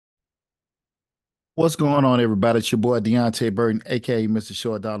What's going on, everybody? It's your boy Deonte Burden, aka Mr.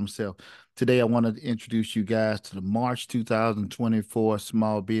 Short Dollar himself. Today, I want to introduce you guys to the March 2024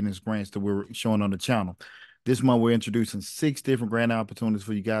 small business grants that we're showing on the channel. This month, we're introducing 6 different grant opportunities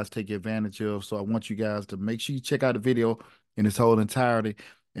for you guys to take advantage of. So, I want you guys to make sure you check out the video in its whole entirety,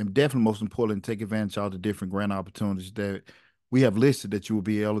 and definitely, most important, take advantage of all the different grant opportunities that we have listed that you will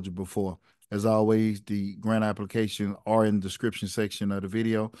be eligible for. As always, the grant application are in the description section of the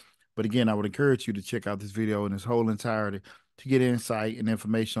video. But again, I would encourage you to check out this video in its whole entirety to get insight and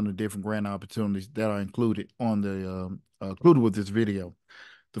information on the different grant opportunities that are included on the included with this video.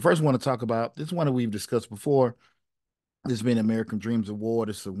 The first one to talk about, this one that we've discussed before. This has been American Dreams Award.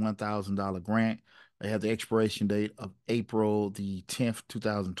 It's a $1,000 grant. They have the expiration date of April the 10th,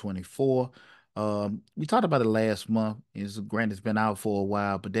 2024. We talked about it last month. It's a grant that's been out for a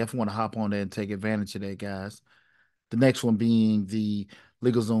while, but definitely want to hop on there and take advantage of that, guys. The next one being the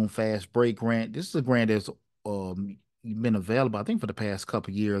LegalZoom Fast Break Grant. This is a grant that's been available, I think, for the past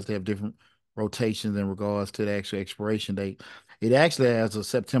couple of years. They have different rotations in regards to the actual expiration date. It actually has a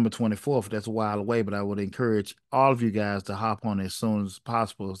September 24th. That's a while away, but I would encourage all of you guys to hop on it as soon as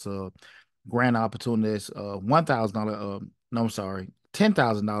possible. It's a grant opportunity. It's $1,000. No, I'm sorry,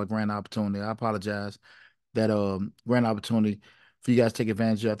 $10,000 grant opportunity. I apologize. That grant opportunity for you guys to take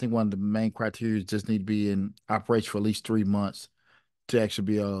advantage of. I think one of the main criteria just need to be in operation for at least 3 months to actually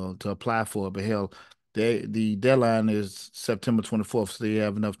be to apply for it. But hell, the deadline is September 24th, so you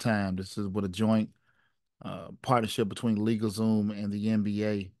have enough time. This is with a joint partnership between LegalZoom and the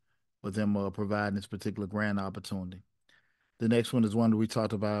NBA, with them providing this particular grant opportunity. The next one is one that we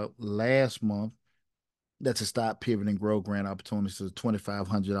talked about last month. That's a Stop Pivot and Grow grant opportunity. It's a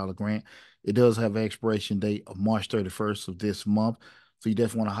 $2,500 grant. It does have an expiration date of March 31st of this month. So you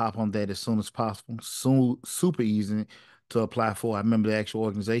definitely want to hop on that as soon as possible. Soon, super easy to apply for. I remember the actual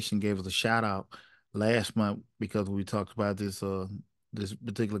organization gave us a shout out last month because we talked about this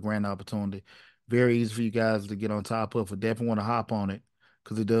particular grant opportunity. Very easy for you guys to get on top of. But definitely want to hop on it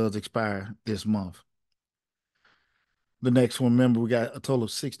because it does expire this month. The next one, remember, we got a total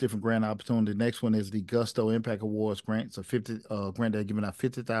of 6 different grant opportunities. The next one is the Gusto Impact Awards grant. It's a 50 grant that's giving out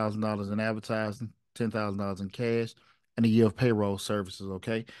 $50,000 in advertising, $10,000 in cash, and a year of payroll services.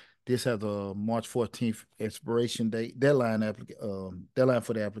 Okay, this has a March 14th expiration date deadline for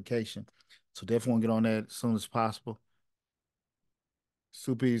the application. So definitely want to get on that as soon as possible.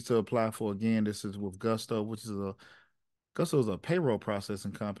 Super easy to apply for. Again, this is with Gusto, which is a Gusto is a payroll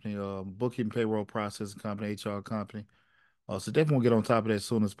processing company, booking payroll processing company, HR company. So definitely want to get on top of that as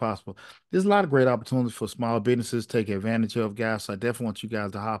soon as possible. There's a lot of great opportunities for small businesses to take advantage of, guys. So I definitely want you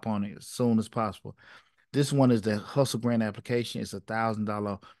guys to hop on it as soon as possible. This one is the Hustle Grant application. It's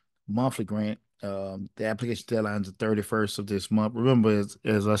 $1,000 monthly grant. The application deadline is the 31st of this month. Remember,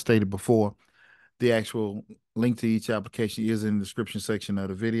 as I stated before, the actual link to each application is in the description section of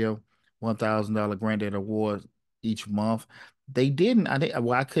the video. $1,000 granted award each month. They didn't,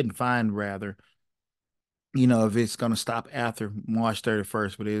 I couldn't find rather if it's going to stop after March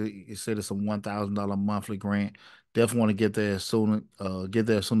 31st, but it said it's a $1,000 monthly grant. Definitely want to get there as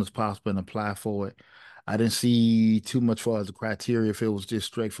soon as possible and apply for it. I didn't see too much for as a criteria if it was just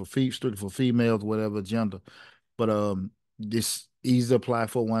strictly for females, whatever gender. But this easy to apply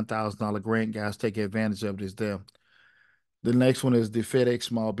for $1,000 grant, guys. Take advantage of this there. The next one is the FedEx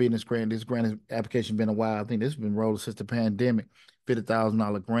Small Business Grant. This grant application been a while. I think this has been rolling since the pandemic.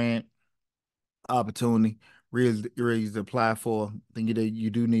 $50,000 grant opportunity really to apply for. I think you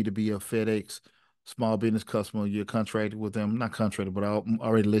do need to be a FedEx small business customer. You're contracted with them, not contracted, but I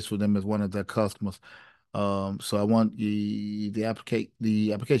already list with them as one of their customers. So I want the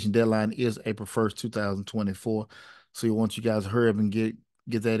application deadline is April 1st, 2024. So you want you guys to hurry up and get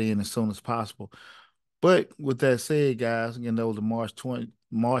that in as soon as possible. But with that said, guys, that was the March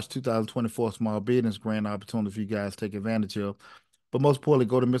 2024 small business grant opportunity for you guys to take advantage of. But most importantly,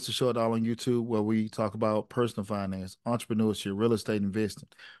 go to Mr. Short Dollar on YouTube where we talk about personal finance, entrepreneurship, real estate investing.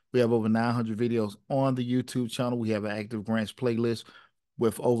 We have over 900 videos on the YouTube channel. We have an active grants playlist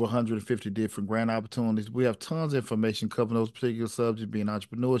with over 150 different grant opportunities. We have tons of information covering those particular subjects, being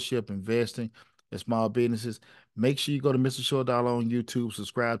entrepreneurship, investing, and small businesses. Make sure you go to Mr. Short Dollar on YouTube,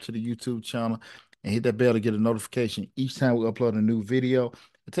 subscribe to the YouTube channel, and hit that bell to get a notification each time we upload a new video.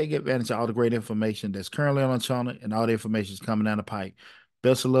 Take advantage of all the great information that's currently on the channel, and all the information is coming down the pipe.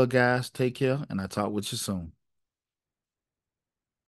 Best of luck, guys. Take care, and I'll talk with you soon.